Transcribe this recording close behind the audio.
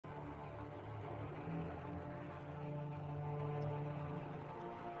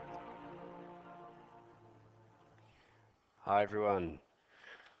Hi everyone.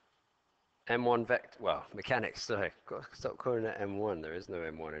 M1 vector, well, mechanics, sorry, got to stop calling it M1. There is no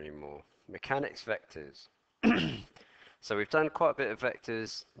M1 anymore. Mechanics vectors. So we've done quite a bit of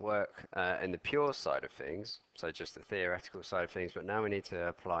vectors work in the pure side of things, so just the theoretical side of things, but now we need to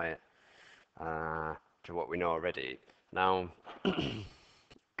apply it uh, to what we know already. Now,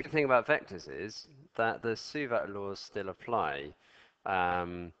 good thing about vectors is that the Suvat laws still apply.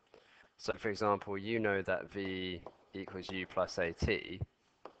 Um, so for example, you know that V equals U plus AT.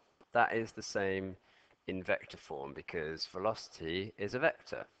 That is the same in vector form because velocity is a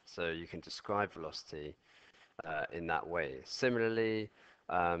vector. So you can describe velocity in that way. Similarly,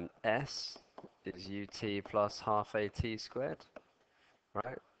 S is ut plus half at squared,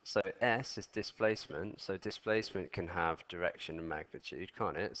 right? So S is displacement, so displacement can have direction and magnitude,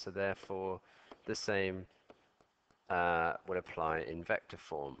 can't it? So therefore, the same will apply in vector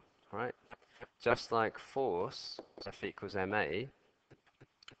form, right? Just like force, F equals ma,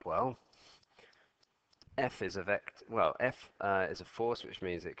 well, F is a vector. Well, F is a force, which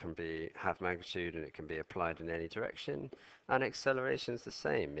means it can have magnitude and it can be applied in any direction. And acceleration is the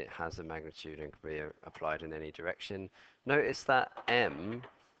same. It has a magnitude and can be applied in any direction. Notice that m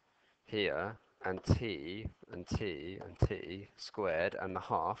here and t and t and t squared and the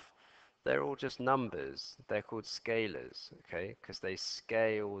half, they're all just numbers. They're called scalars, okay? Because they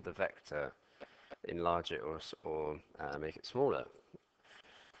scale the vector, enlarge it or make it smaller.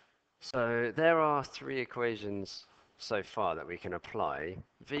 So there are three equations so far that we can apply.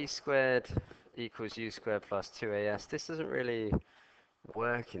 V squared equals u squared plus 2as. This doesn't really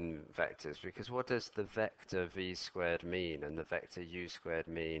work in vectors because what does the vector v squared mean and the vector u squared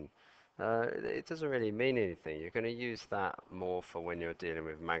mean? It doesn't really mean anything. You're going to use that more for when you're dealing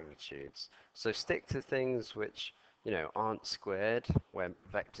with magnitudes. So stick to things which, aren't squared, where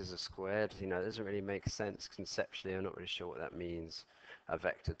vectors are squared. It doesn't really make sense conceptually. I'm not really sure what that means. A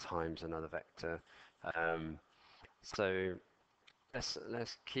vector times another vector. Um, so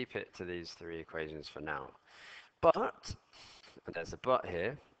let's keep it to these three equations for now. But, and there's a but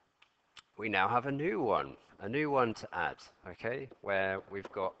here, we now have a new one to add, okay, where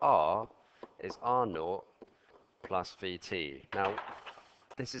we've got R is R naught plus VT. Now,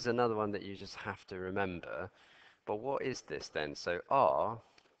 this is another one that you just have to remember, but what is this then? So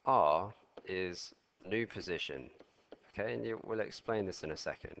R is new position, okay, and we'll explain this in a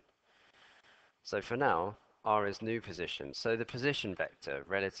second. So for now, R is new position. So the position vector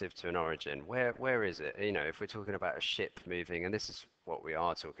relative to an origin, where is it? If we're talking about a ship moving, and this is what we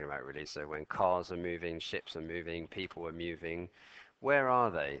are talking about really, so when cars are moving, ships are moving, people are moving, where are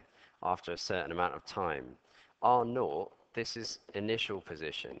they after a certain amount of time? R naught, this is initial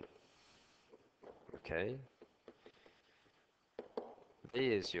position, okay?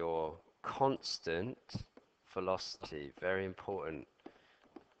 V is your constant velocity, very important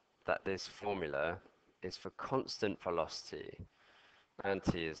that this formula is for constant velocity and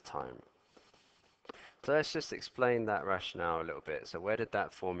t is time. So let's just explain that rationale a little bit. So where did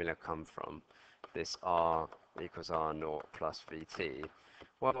that formula come from? This r equals r naught plus vt.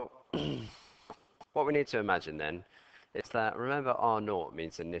 Well, what we need to imagine then is that, remember, r naught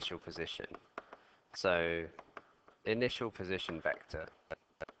means initial position. So initial position vector.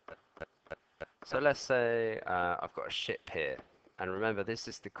 So let's say I've got a ship here. And remember, this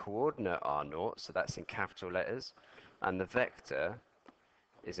is the coordinate r naught, so that's in capital letters. And the vector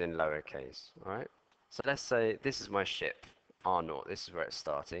is in lowercase, all right? So let's say this is my ship, R naught, this is where it's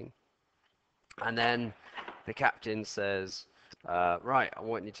starting. And then the captain says, right, I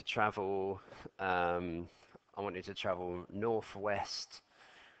want you to travel, northwest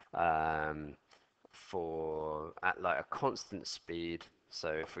at like a constant speed. So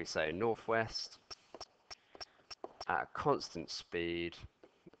if we say northwest at a constant speed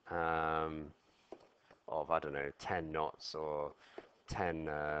um, of, I don't know, 10 knots or 10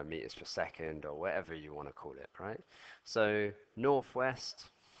 meters per second or whatever you want to call it, right? So northwest,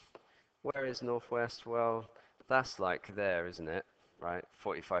 where is northwest? Well, that's like there, isn't it? Right?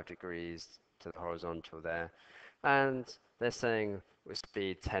 45 degrees to the horizontal there. And they're saying with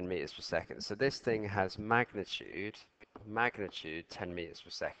speed 10 meters per second. So this thing has magnitude 10 meters per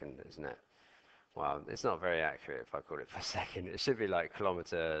second, isn't it? Well, it's not very accurate if I call it per second. It should be like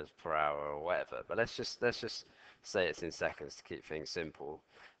kilometers per hour or whatever. But let's just say it's in seconds to keep things simple.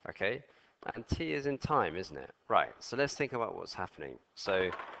 Okay? And t is in time, isn't it? Right. So let's think about what's happening.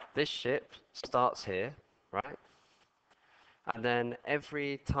 So this ship starts here, right? And then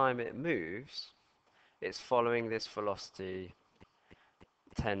every time it moves, it's following this velocity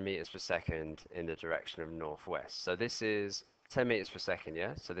 10 meters per second in the direction of northwest. So this is 10 meters per second,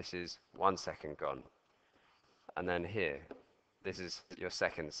 yeah? So this is 1 second gone. and then here, this is your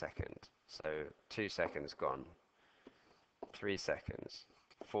second. So 2 seconds gone, 3 seconds,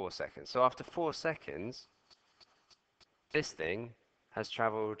 4 seconds. So after 4 seconds, this thing has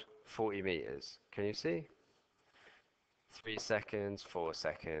traveled 40 meters. Can you see? 3 seconds, 4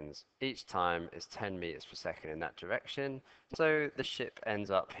 seconds. Each time is 10 meters per second in that direction. So the ship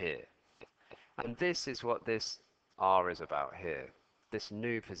ends up here. And this is what this R is about here. This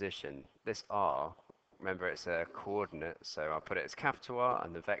new position, this R, remember it's a coordinate, so I'll put it as capital R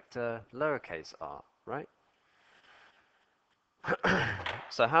and the vector lowercase r, right?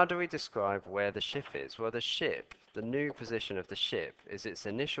 So how do we describe where the ship is? Well, the ship, the new position of the ship is its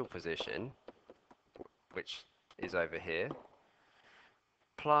initial position, which is over here,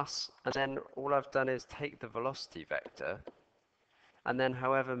 plus, and then all I've done is take the velocity vector, and then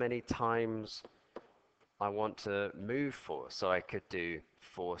however many times I want to move for. So I could do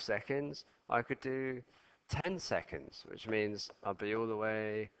 4 seconds, I could do 10 seconds, which means I'll be all the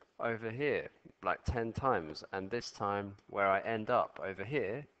way over here, like 10 times, and this time where I end up over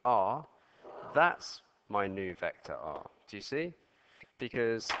here, R, that's my new vector R. Do you see?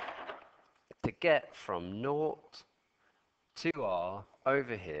 Because to get from 0 to R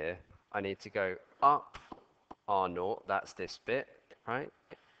over here, I need to go up R0, that's this bit, right?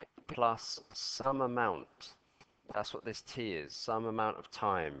 Plus some amount. That's what this t is, some amount of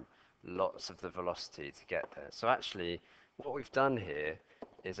time, lots of the velocity to get there. So actually, what we've done here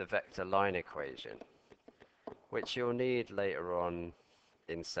is a vector line equation, which you'll need later on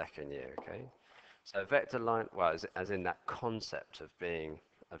in second year, okay? So vector line, well, as in that concept of being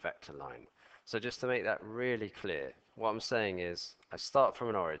a vector line. So just to make that really clear, what I'm saying is I start from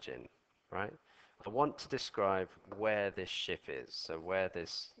an origin, right? I want to describe where this ship is, so where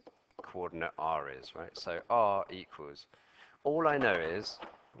this coordinate r is, right? So r equals, all I know is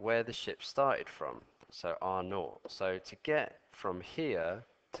where the ship started from, so r0. So to get from here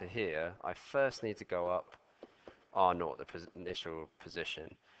to here, I first need to go up r0, the initial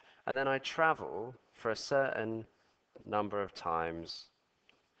position, and then I travel for a certain number of times.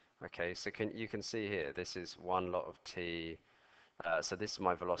 Okay, so you can see here, this is one lot of t, so this is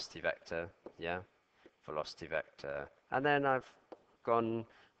my velocity vector, yeah, velocity vector, and then I've gone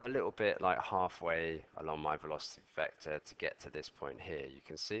a little bit like halfway along my velocity vector to get to this point here, you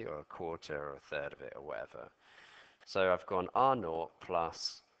can see, or a quarter or a third of it or whatever. So I've gone r0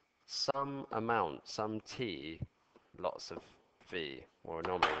 plus some amount, some t, lots of v, or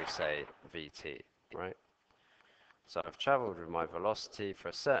normally we say vt, right? So I've traveled with my velocity for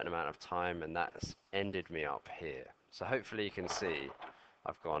a certain amount of time, and that's ended me up here. So hopefully you can see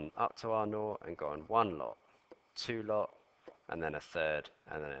I've gone up to r0 and gone one lot, two lot, and then a third,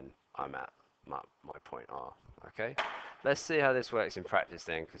 and then I'm at my point R. Okay, let's see how this works in practice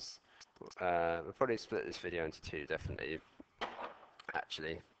then, because we'll probably split this video into two, definitely,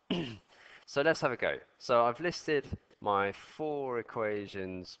 actually. So let's have a go. So I've listed my 4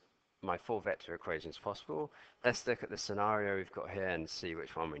 equations, my 4 vector equations possible. Let's look at the scenario we've got here and see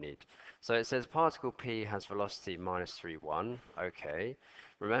which one we need. So it says particle P has velocity minus 3, 1. Okay.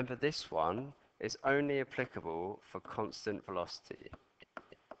 Remember, this one is only applicable for constant velocity.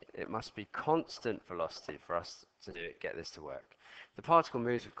 It must be constant velocity for us to get this to work. The particle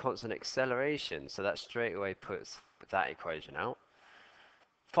moves with constant acceleration, so that straight away puts that equation out.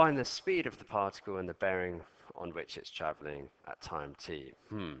 Find the speed of the particle and the bearing on which it's traveling at time t.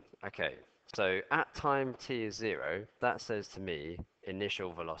 Okay, so at time t is 0, that says to me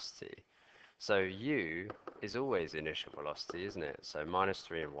initial velocity. So u is always initial velocity, isn't it? So minus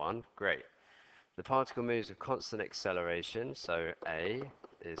 3 and 1, great. The particle moves with constant acceleration, so a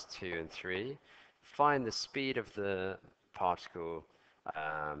is 2 and 3. Find the speed of the particle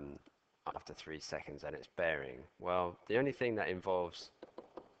after 3 seconds and its bearing. Well, the only thing that involves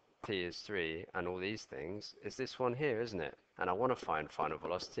t is 3 and all these things is this one here, isn't it? And I want to find final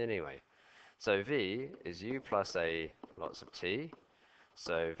velocity anyway. So v is u plus a lots of t.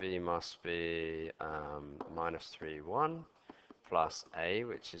 So v must be minus 3, 1, plus a,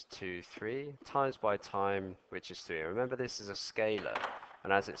 which is 2, 3, times by time, which is 3. Remember, this is a scalar,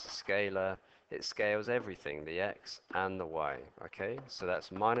 and as it's a scalar, it scales everything, the x and the y. Okay, so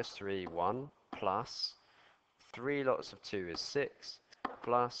that's minus 3, 1, plus 3 lots of 2 is 6,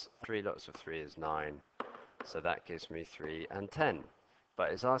 plus 3 lots of 3 is 9. So that gives me 3 and 10.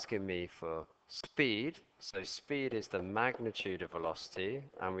 But it's asking me for speed. So speed is the magnitude of velocity.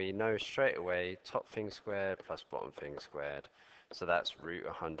 And we know straight away top thing squared plus bottom thing squared. So that's root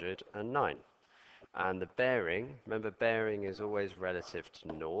 109. And the bearing, remember bearing is always relative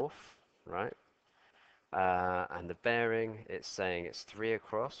to north, right? And the bearing, it's saying it's 3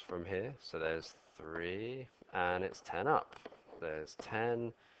 across from here. So there's 3 and it's 10 up. There's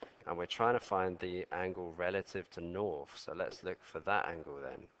 10, and we're trying to find the angle relative to north. So let's look for that angle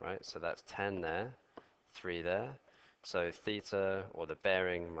then, right? So that's 10 there, 3 there. So theta, or the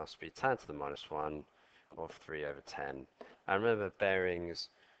bearing, must be tan to the minus 1 of 3 over 10. And remember, bearings,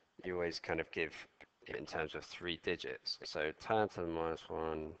 you always kind of give it in terms of 3 digits. So tan to the minus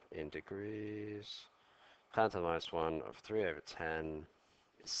 1 in degrees, tan to the minus 1 of 3 over 10,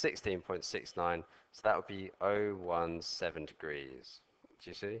 16.69, so that would be 017 degrees. Do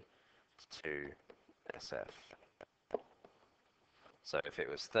you see? 2 SF. So if it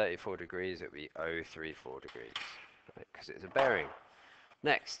was 34 degrees, it would be 034 degrees, because right? It's a bearing.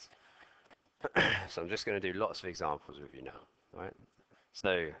 Next. So I'm just going to do lots of examples with you now, right?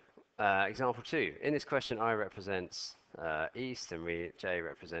 So, example 2. In this question, I represents east and J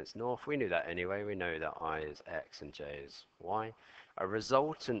represents north. We knew that anyway. We know that I is x and j is y. A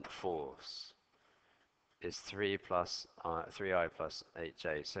resultant force is 3i plus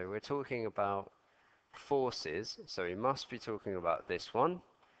 8j. So we're talking about forces. So we must be talking about this one.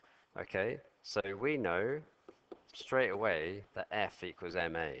 Okay, so we know straight away that F equals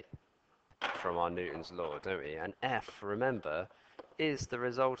ma from our Newton's law, don't we? And F, remember, is the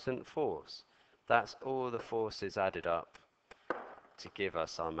resultant force. That's all the forces added up to give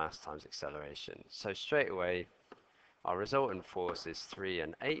us our mass times acceleration. So straight away, our resultant force is 3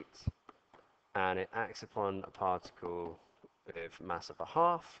 and 8, and it acts upon a particle with mass of a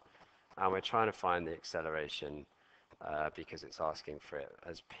half, and we're trying to find the acceleration because it's asking for it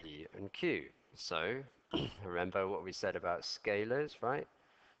as p and q. So remember what we said about scalars, right?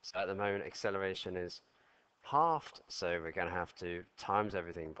 So at the moment acceleration is halved, so we're going to have to times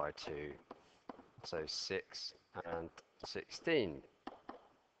everything by 2. So 6 and 16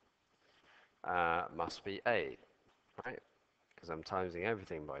 must be a, right? Because I'm timesing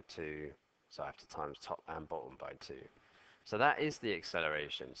everything by 2, so I have to times top and bottom by 2. So that is the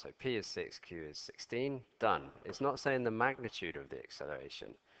acceleration. So p is 6, q is 16. Done. It's not saying the magnitude of the acceleration.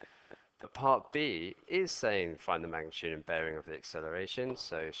 But part B is saying find the magnitude and bearing of the acceleration.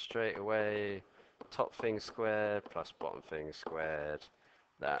 So straight away, top thing squared plus bottom thing squared.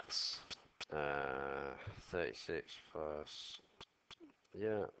 That's 36 plus,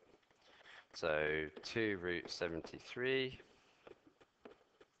 yeah. So 2 root 73.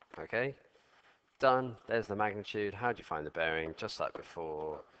 Okay. Done. There's the magnitude. How do you find the bearing? Just like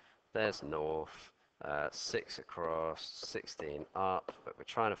before. There's north, 6 across, 16 up, but we're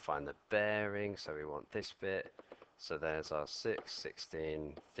trying to find the bearing, so we want this bit. So there's our 6,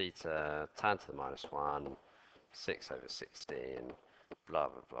 16, theta, tan to the minus 1, 6 over 16, blah,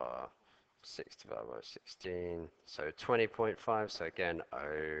 blah, blah, 6 divided by 16. So 20.5, so again,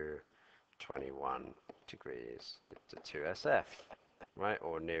 21 degrees to 2SF, right,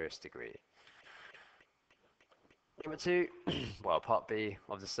 or nearest degree. Number 2, well, part B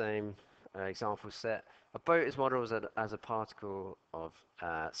of the same example set. A boat is modeled as a particle of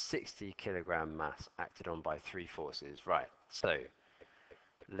 60 kilogram mass acted on by 3 forces. Right, so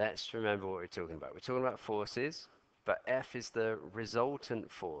let's remember what we're talking about. We're talking about forces, but F is the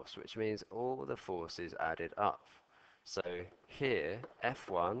resultant force, which means all the forces added up. So here,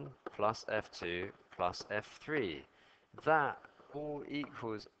 F1 plus F2 plus F3, that all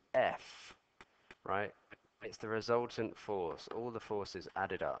equals F, right? It's the resultant force, all the forces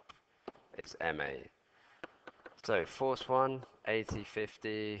added up. It's ma. So force 1, 80,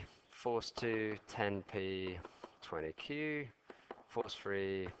 50. Force 2, 10p, 20q. Force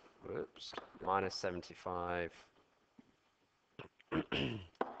 3, whoops, minus 75.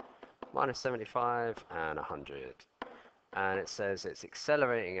 Minus 75 and 100. And it says it's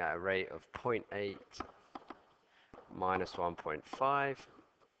accelerating at a rate of 0.8 minus 1.5.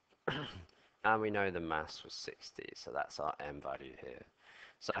 And we know the mass was 60, so that's our m value here.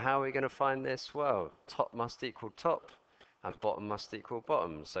 So how are we going to find this? Well, top must equal top, and bottom must equal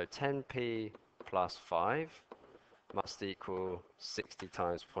bottom. So 10p plus 5 must equal 60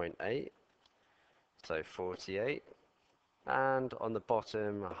 times 0.8, so 48. And on the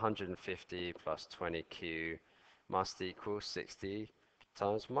bottom, 150 plus 20q must equal 60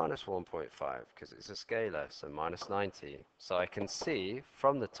 times minus 1.5, because it's a scalar, so minus 90. So I can see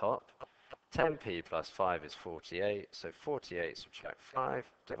from the top, 10p plus 5 is 48, so 48 subtract 5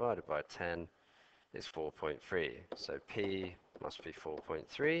 divided by 10 is 4.3. So p must be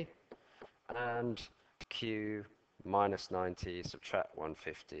 4.3, and q minus 90 subtract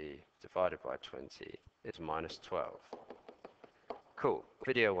 150 divided by 20 is minus 12. Cool.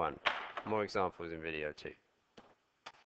 Video 1. More examples in video 2.